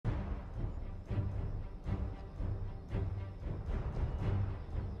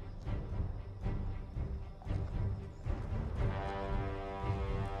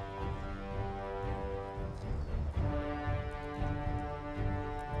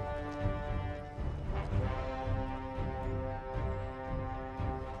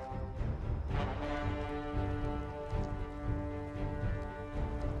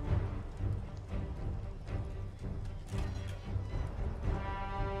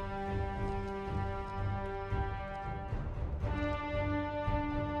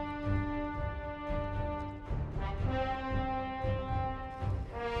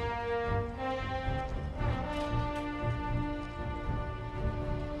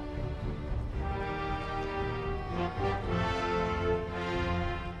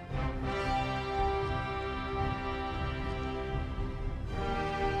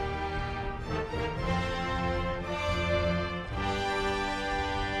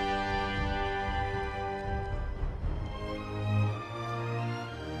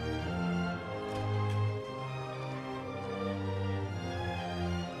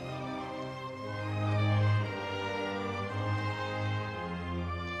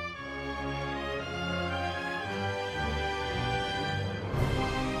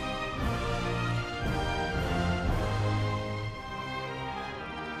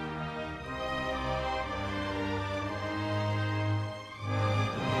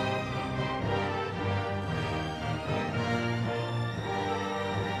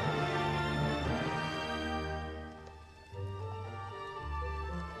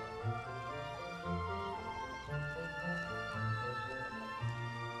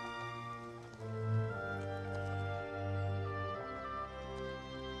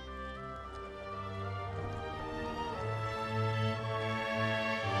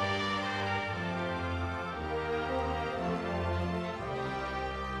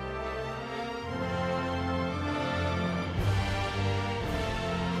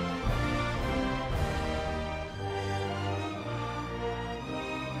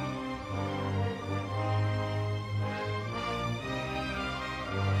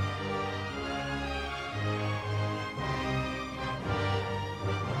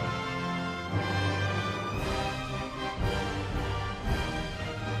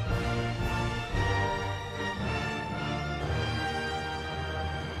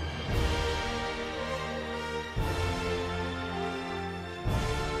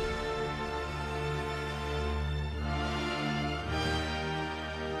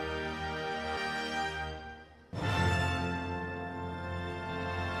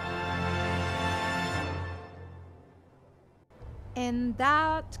And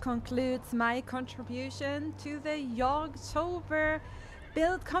that concludes my contribution to the Yogtober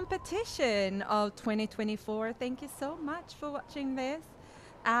build competition of 2024. Thank you so much for watching this.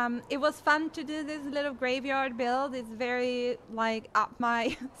 It was fun to do this little graveyard build. It's very like up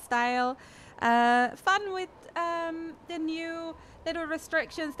my style. Fun with the new little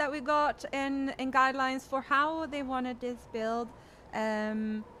restrictions that we got and guidelines for how they wanted this build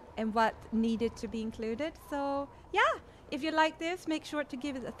and what needed to be included. So yeah, if you like this, make sure to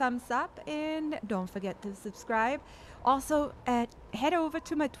give it a thumbs up and don't forget to subscribe. Also, head over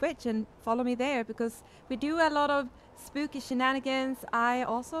to my Twitch and follow me there because we do a lot of spooky shenanigans. I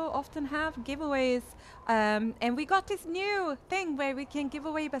also often have giveaways, and we got this new thing where we can give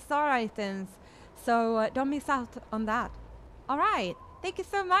away bazaar items. So don't miss out on that. All right, thank you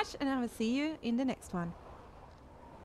so much, and I will see you in the next one.